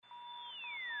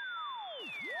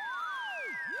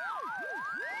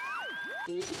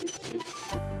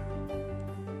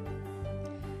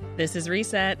This is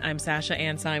Reset. I'm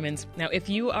Sasha-Ann Simons. Now, if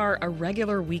you are a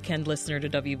regular weekend listener to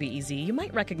WBEZ, you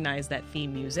might recognize that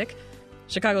theme music.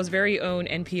 Chicago's very own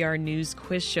NPR news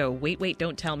quiz show, Wait, Wait,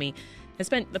 Don't Tell Me, has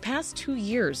spent the past 2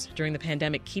 years during the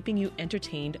pandemic keeping you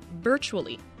entertained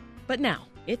virtually. But now,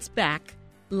 it's back,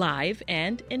 live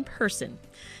and in person.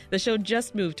 The show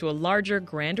just moved to a larger,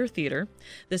 grander theater.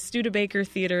 The Studebaker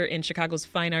Theater in Chicago's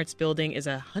Fine Arts Building is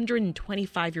a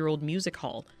 125-year-old music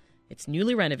hall. It's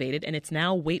newly renovated, and it's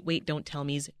now Wait, Wait, Don't Tell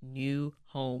Me's new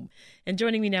home. And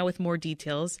joining me now with more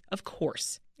details, of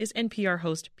course, is NPR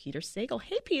host Peter Sagal.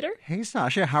 Hey, Peter. Hey,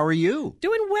 Sasha. How are you?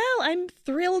 Doing well. I'm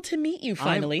thrilled to meet you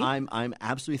finally. I'm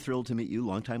absolutely thrilled to meet you.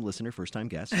 Long-time listener, first-time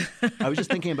guest. I was just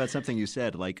thinking about something you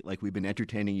said, like we've been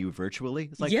entertaining you virtually.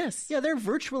 It's like, yes. Yeah, they're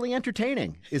virtually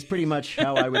entertaining is pretty much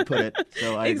how I would put it.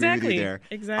 So I agree with you there.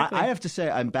 Exactly. I have to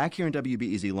say, I'm back here in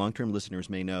WBEZ. Long-term listeners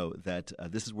may know that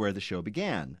this is where the show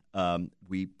began.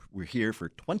 We're here for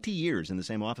 20 years in the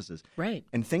same offices. Right.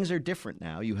 And things are different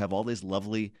now. You have all this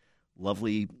lovely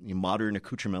modern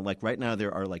accoutrement. Like right now,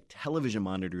 there are like television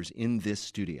monitors in this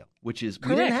studio, which is correct.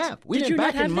 We didn't have. Did you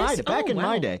not have this? Back in wow.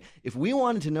 my day, if we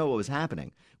wanted to know what was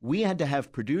happening, we had to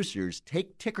have producers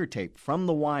take ticker tape from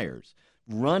the wires,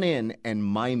 run in and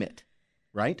mime it,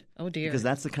 right? Oh dear. Because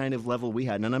that's the kind of level we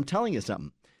had. And I'm telling you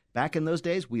something. Back in those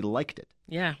days, we liked it.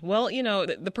 Yeah, well, you know,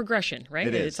 the progression, right?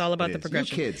 It is. It's all about the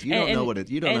progression. You kids, you don't know what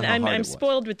it. You don't know how hard it was. I'm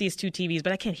spoiled with these two TVs,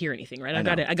 but I can't hear anything, right?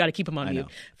 I got to keep them on mute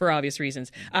for obvious reasons.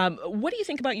 What do you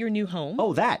think about your new home?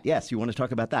 Oh, yes, you want to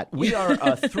talk about that? We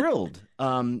are thrilled.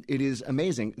 It is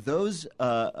amazing. Those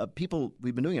people,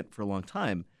 we've been doing it for a long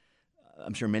time.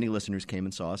 I'm sure many listeners came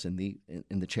and saw us in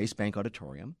the Chase Bank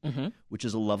Auditorium, which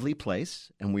is a lovely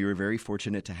place, and we were very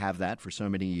fortunate to have that for so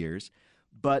many years.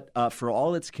 But for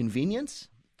all its convenience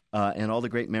and all the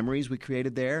great memories we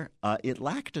created there, it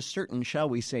lacked a certain, shall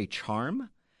we say, charm.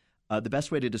 The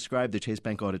best way to describe the Chase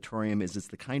Bank Auditorium is it's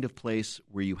the kind of place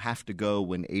where you have to go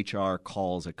when HR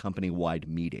calls a company-wide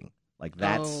meeting. Like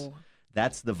that's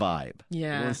the vibe.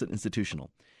 Yeah. It's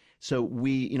institutional. So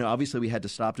we, obviously we had to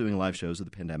stop doing live shows with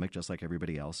the pandemic, just like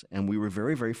everybody else. And we were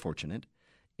very, very fortunate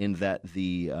in that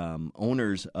the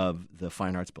owners of the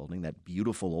Fine Arts Building, that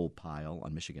beautiful old pile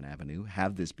on Michigan Avenue,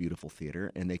 have this beautiful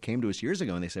theater. And they came to us years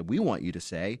ago and they said, we want you to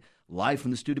say live from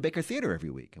the Studebaker Theater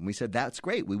every week. And we said, that's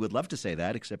great. We would love to say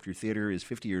that, except your theater is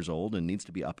 50 years old and needs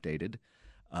to be updated.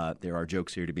 There are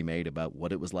jokes here to be made about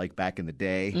what it was like back in the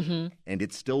day. And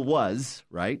it still was,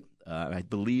 right? I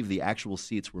believe the actual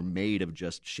seats were made of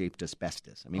just shaped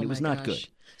asbestos. I mean, it was not good.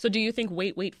 So do you think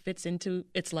Wait, Wait fits into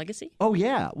its legacy? Oh,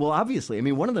 yeah. Well, obviously. I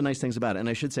mean, one of the nice things about it, and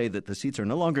I should say that the seats are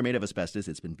no longer made of asbestos.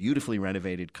 It's been beautifully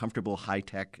renovated, comfortable,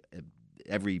 high-tech.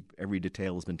 Every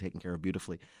detail has been taken care of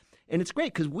beautifully. And it's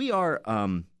great because we are,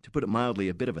 to put it mildly,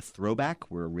 a bit of a throwback.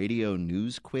 We're a radio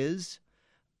news quiz.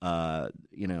 And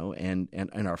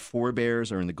our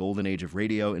forebears are in the golden age of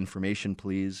radio. Information,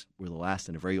 please. We're the last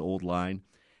in a very old line.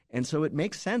 And so it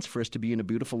makes sense for us to be in a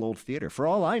beautiful old theater. For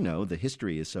all I know, the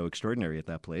history is so extraordinary at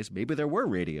that place. Maybe there were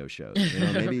radio shows.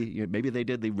 Maybe they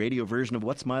did the radio version of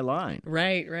What's My Line.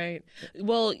 Right.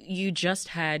 Well, you just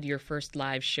had your first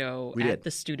live show at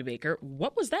the Studebaker.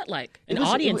 What was that like? An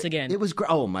audience again. It was great.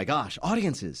 Oh, my gosh.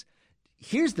 Audiences.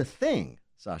 Here's the thing,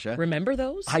 Sasha. Remember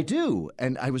those? I do.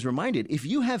 And I was reminded, if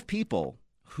you have people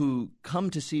who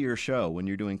come to see your show when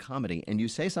you're doing comedy and you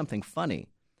say something funny,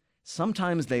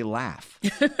 sometimes they laugh.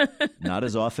 Not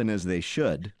as often as they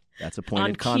should. That's a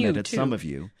pointed comment at some of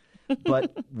you.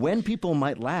 But when people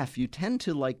might laugh, you tend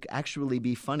to actually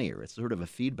be funnier. It's sort of a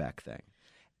feedback thing.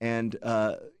 And,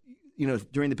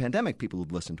 during the pandemic, people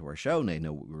would listen to our show and they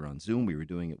know we were on Zoom. We were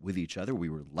doing it with each other. We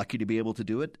were lucky to be able to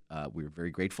do it. We were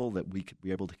very grateful that we could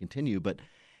be able to continue. But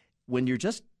when you're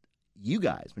just you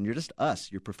guys, when you're just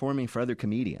us, you're performing for other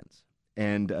comedians.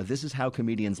 And this is how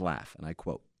comedians laugh. And I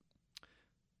quote,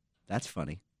 "That's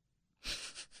funny."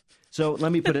 So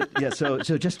let me put it. Yeah. So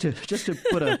just to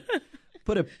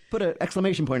put an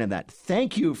exclamation point on that.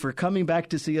 Thank you for coming back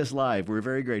to see us live. We're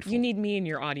very grateful. You need me in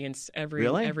your audience every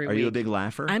week. Are you a big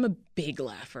laugher? I'm a big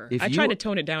laugher. I try to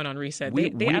tone it down on Reset. I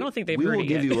don't think they've heard it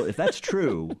yet. If that's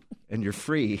true and you're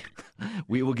free,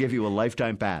 we will give you a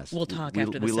lifetime pass. We'll talk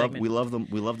after the segment. We love them.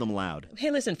 We love them loud.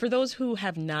 Hey, listen. For those who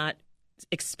have not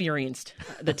experienced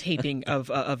the taping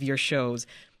of your shows,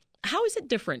 how is it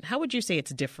different? How would you say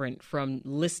it's different from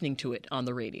listening to it on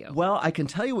the radio? Well, I can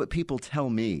tell you what people tell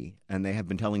me, and they have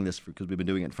been telling this because we've been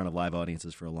doing it in front of live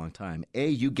audiences for a long time.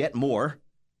 You get more.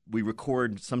 We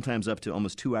record sometimes up to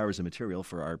almost 2 hours of material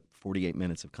for our 48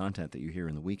 minutes of content that you hear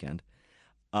in the weekend.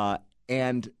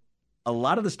 And a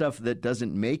lot of the stuff that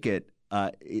doesn't make it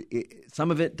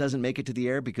Some of it doesn't make it to the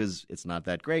air because it's not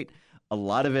that great. A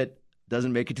lot of it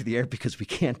doesn't make it to the air because we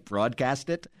can't broadcast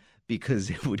it because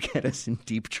it would get us in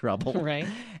deep trouble. Right.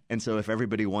 And so if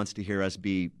everybody wants to hear us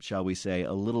be, shall we say,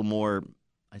 a little more,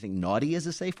 I think naughty is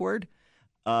a safe word,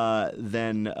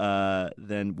 than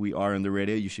we are on the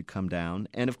radio, you should come down.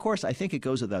 And of course, I think it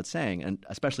goes without saying, and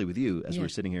especially with you as we're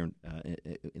sitting here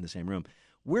in the same room,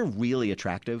 we're really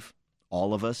attractive,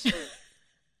 all of us.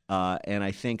 And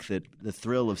I think that the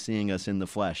thrill of seeing us in the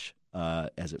flesh,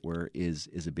 as it were, is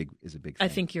a big thing. I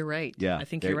think you're right. Yeah, I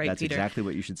think you're right, that's Peter. That's exactly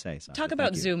what you should say, Sasha. Talk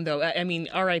about Zoom, though. I mean,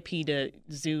 R.I.P. to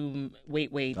Zoom.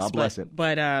 Wait. God bless it.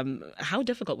 But how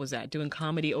difficult was that doing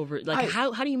comedy over?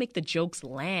 How do you make the jokes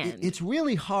land? It's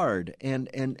really hard.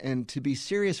 And to be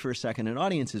serious for a second, an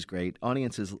audience is great.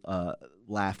 Audiences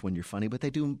laugh when you're funny, but they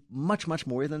do much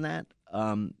more than that.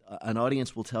 An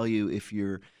audience will tell you if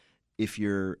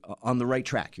you're on the right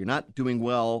track. You're not doing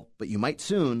well, but you might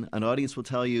soon. An audience will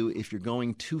tell you if you're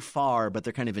going too far, but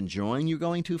they're kind of enjoying you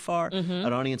going too far. Mm-hmm.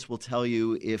 An audience will tell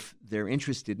you if they're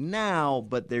interested now,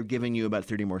 but they're giving you about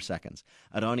 30 more seconds.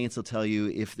 An audience will tell you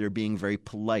if they're being very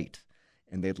polite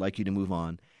and they'd like you to move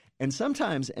on. And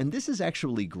sometimes, and this is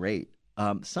actually great,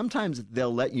 sometimes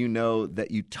they'll let you know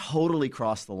that you totally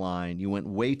crossed the line. You went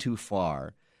way too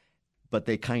far. But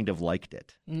they kind of liked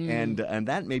it. And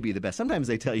that may be the best. Sometimes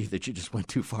they tell you that you just went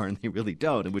too far and they really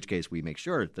don't, in which case we make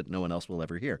sure that no one else will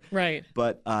ever hear. Right.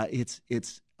 But it's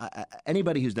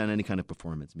anybody who's done any kind of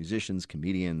performance, musicians,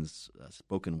 comedians,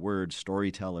 spoken word,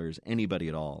 storytellers, anybody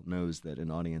at all knows that an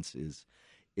audience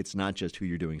it's not just who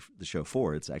you're doing the show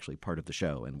for. It's actually part of the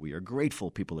show. And we are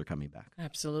grateful people are coming back.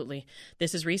 Absolutely.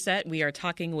 This is Reset. We are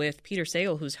talking with Peter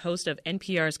Sagal, who's host of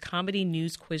NPR's comedy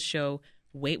news quiz show,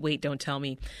 Wait, Don't Tell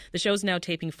Me. The show is now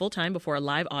taping full-time before a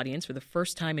live audience for the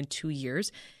first time in 2 years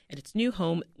at its new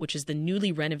home, which is the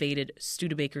newly renovated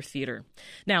Studebaker Theater.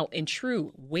 Now, in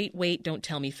true Wait, Don't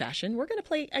Tell Me fashion, we're going to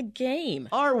play a game.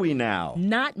 Are we now?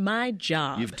 Not my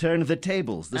job. You've turned the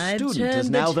tables. The student is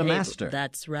now the master.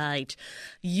 That's right.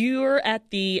 You're at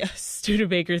the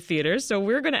Studebaker Theater, so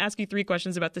we're going to ask you 3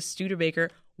 questions about the Studebaker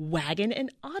Wagon and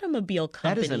Automobile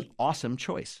Company. That is an awesome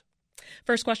choice.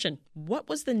 First question, what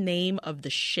was the name of the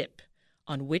ship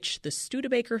on which the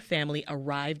Studebaker family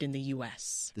arrived in the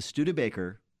U.S.? The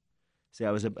Studebaker. See,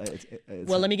 I was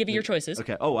well, let me give you your choices.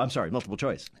 Okay. Oh, I'm sorry. Multiple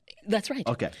choice. That's right.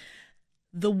 Okay.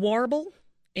 The Warble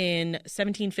in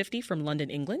 1750 from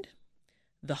London, England.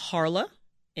 The Harla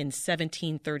in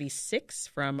 1736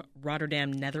 from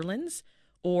Rotterdam, Netherlands.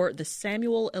 Or the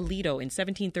Samuel Alito in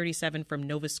 1737 from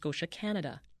Nova Scotia,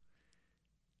 Canada.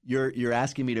 You're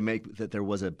asking me to make that there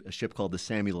was a ship called the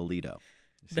Samuel Alito.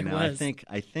 There was.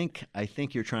 I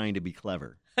think you're trying to be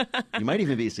clever. You might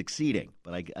even be succeeding,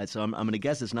 but I'm going to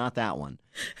guess it's not that one.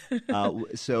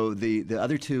 So the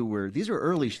other two these were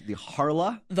early. The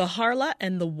Harla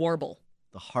and the Warble.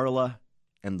 The Harla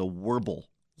and the Warble.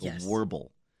 Yes.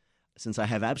 Warble. Since I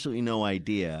have absolutely no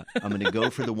idea, I'm going to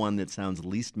go for the one that sounds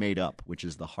least made up, which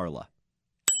is the Harla.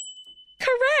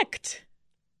 Correct.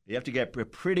 You have to get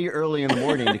pretty early in the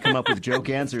morning to come up with joke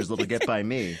answers that'll get by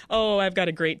me. Oh, I've got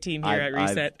a great team here at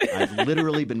Reset. I've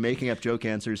literally been making up joke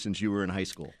answers since you were in high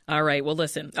school. All right. Well,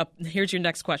 listen. Here's your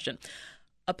next question.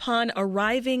 Upon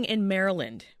arriving in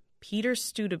Maryland, Peter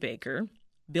Studebaker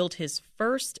built his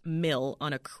first mill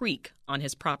on a creek on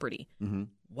his property. Mm-hmm.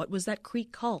 What was that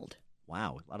creek called?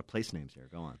 Wow. A lot of place names here.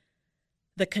 Go on.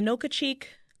 The Conococheque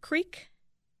Creek,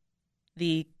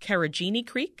 the Carragini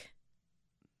Creek,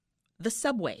 the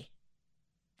Subway.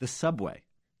 The Subway.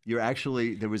 There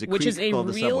was a Which creek is a called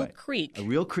the real Subway. creek. A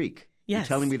real creek. Yes. You're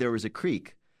telling me there was a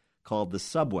creek called the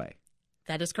Subway.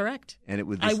 That is correct. And it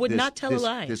was I would not tell a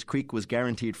lie. This creek was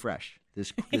guaranteed fresh.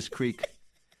 This creek.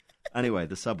 Anyway,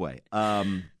 the Subway.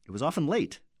 It was often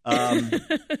late.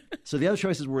 So the other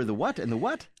choices were the what and the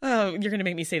what? Oh, you're going to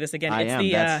make me say this again. I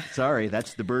am. Sorry,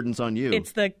 that's the burden's on you.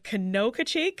 It's the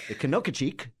Conococheque. The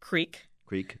Conococheque Creek.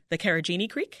 The Carragini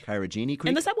Creek. Carragini Creek.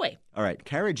 And the Subway. All right.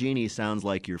 Carragini sounds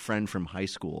like your friend from high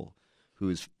school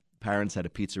whose parents had a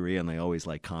pizzeria and they always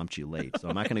comped you late. So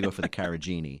I'm not going to go for the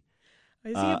Carragini.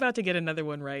 Is he about to get another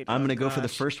one right? I'm going to go for the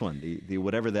first one, the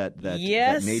whatever that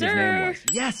yes, native sir. name was.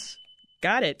 Yes.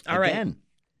 Got it. All Again. right.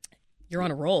 You're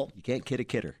on a roll. You can't kid a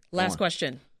kidder. Last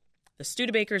question. The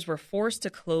Studebakers were forced to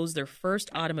close their first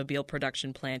automobile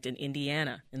production plant in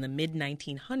Indiana in the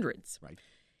mid-1900s. Right.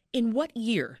 In what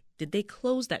year did they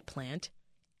close that plant,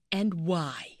 and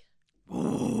why?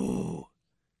 Ooh.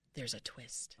 There's a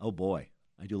twist. Oh, boy.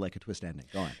 I do like a twist ending.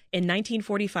 Go on. In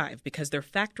 1945, because their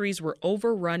factories were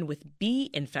overrun with bee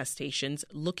infestations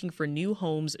looking for new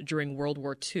homes during World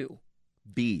War II.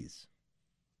 Bees.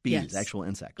 Yes. Actual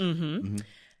insects. Mm-hmm. Mm-hmm.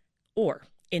 Or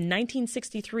in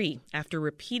 1963, after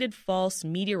repeated false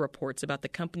media reports about the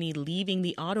company leaving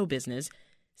the auto business,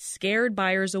 scared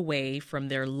buyers away from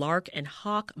their Lark and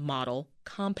Hawk model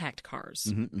compact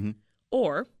cars.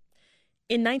 Or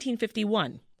in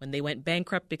 1951, when they went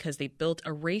bankrupt because they built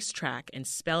a racetrack and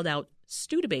spelled out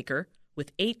Studebaker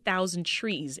with 8,000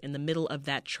 trees in the middle of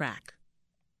that track.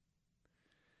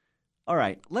 All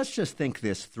right, let's just think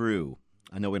this through.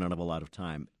 I know we don't have a lot of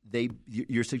time.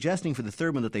 You're suggesting for the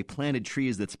third one that they planted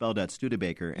trees that spelled out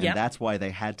Studebaker, and that's why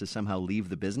they had to somehow leave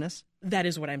the business? That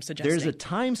is what I'm suggesting. There's a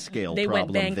time scale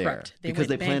problem there because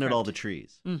they planted all the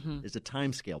trees. There's a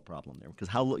time scale problem there because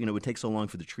it would take so long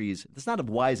for the trees. It's not a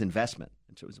wise investment.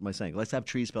 That's what I'm saying. Let's have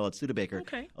trees spell out Studebaker.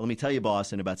 Okay. Let me tell you,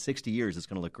 boss, in about 60 years, it's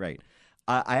going to look great.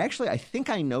 I think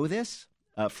I know this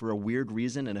for a weird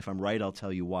reason, and if I'm right, I'll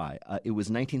tell you why. It was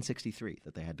 1963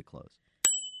 that they had to close.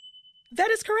 That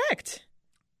is correct.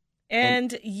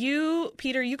 And you,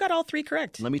 Peter, you got all three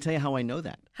correct. Let me tell you how I know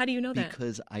that. How do you know that?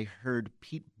 Because I heard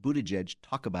Pete Buttigieg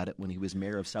talk about it when he was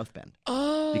mayor of South Bend.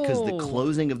 Oh. Because the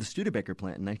closing of the Studebaker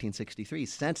plant in 1963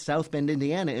 sent South Bend,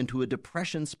 Indiana into a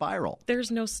depression spiral. There's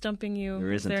no stumping you.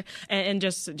 There isn't. There? And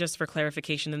just for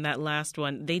clarification, in that last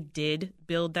one, they did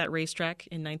build that racetrack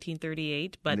in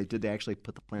 1938. But did they actually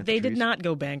put the plant They to trees? did not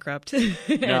go bankrupt.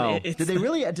 No. Did they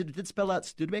really? Did it spell out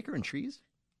Studebaker and trees?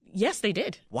 Yes, they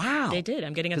did. Wow. They did.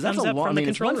 I'm getting a thumbs up from the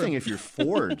control room. It's one thing if you're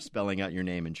Ford spelling out your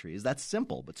name in trees. That's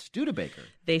simple. But Studebaker.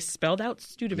 They spelled out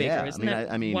Studebaker. Yeah, Isn't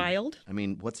that wild? I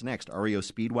mean, what's next? REO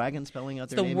Speedwagon spelling out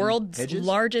their name in hedges? The world's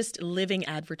largest living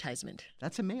advertisement.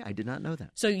 That's amazing. I did not know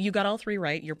that. So you got all three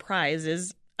right. Your prize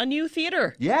is a new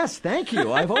theater. Yes, thank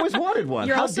you. I've always wanted one.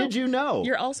 How did you know?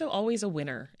 You're also always a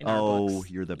winner in our books. Oh,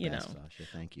 you're the best, Sasha.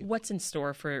 Thank you. What's in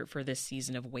store for this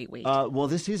season of Wait Wait? Well,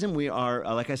 this season we are,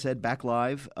 like I said, back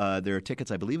live. There are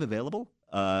tickets, I believe, available.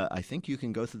 I think you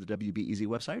can go through the WBEZ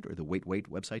website or the Wait Wait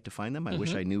website to find them. I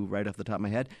wish I knew right off the top of my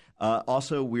head.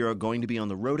 Also, we are going to be on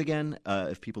the road again.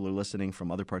 If people are listening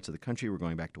from other parts of the country, we're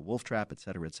going back to Wolf Trap, et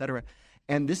cetera, et cetera.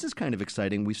 And this is kind of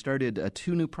exciting. We started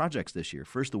 2 new projects this year.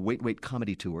 First, the Wait Wait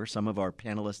Comedy Tour. Some of our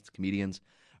panelists, comedians,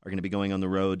 are going to be going on the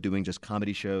road doing just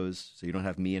comedy shows, so you don't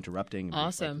have me interrupting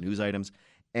awesome. News items.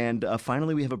 And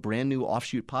finally, we have a brand new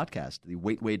offshoot podcast. The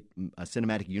Wait Wait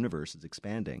Cinematic Universe is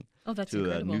expanding that's to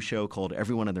incredible. A new show called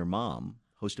Everyone and Their Mom,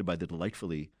 hosted by the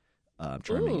delightfully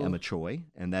charming Emma Choi,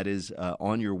 and that is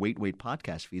on your Wait Wait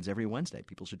podcast feeds every Wednesday.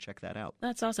 People should check that out.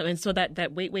 That's awesome. And so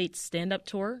that Wait Wait stand-up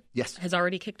tour has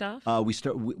already kicked off?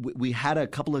 We had a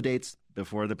couple of dates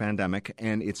before the pandemic,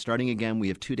 and it's starting again. We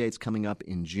have 2 dates coming up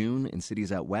in June in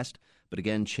cities out west. But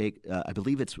again, I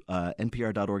believe it's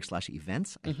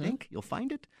npr.org/events, I think. You'll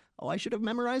find it. Oh, I should have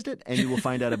memorized it. And you will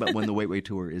find out about when the Wait Wait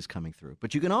Tour is coming through.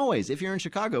 But you can always, if you're in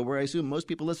Chicago, where I assume most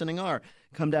people listening are,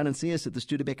 come down and see us at the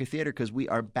Studebaker Theater because we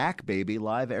are back, baby.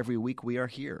 Live every week. We are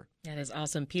here. That is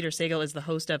awesome. Peter Sagal is the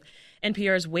host of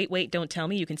NPR's Wait Wait, Don't Tell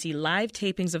Me. You can see live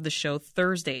tapings of the show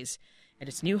Thursdays at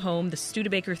its new home, the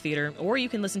Studebaker Theater, or you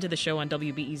can listen to the show on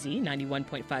WBEZ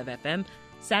 91.5 FM,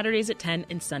 Saturdays at 10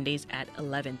 and Sundays at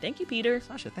 11. Thank you, Peter.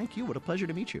 Sasha, thank you. What a pleasure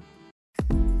to meet you.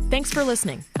 Thanks for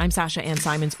listening. I'm Sasha-Ann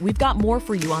Simons. We've got more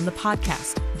for you on the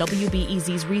podcast,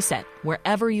 WBEZ's Reset,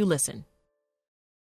 wherever you listen.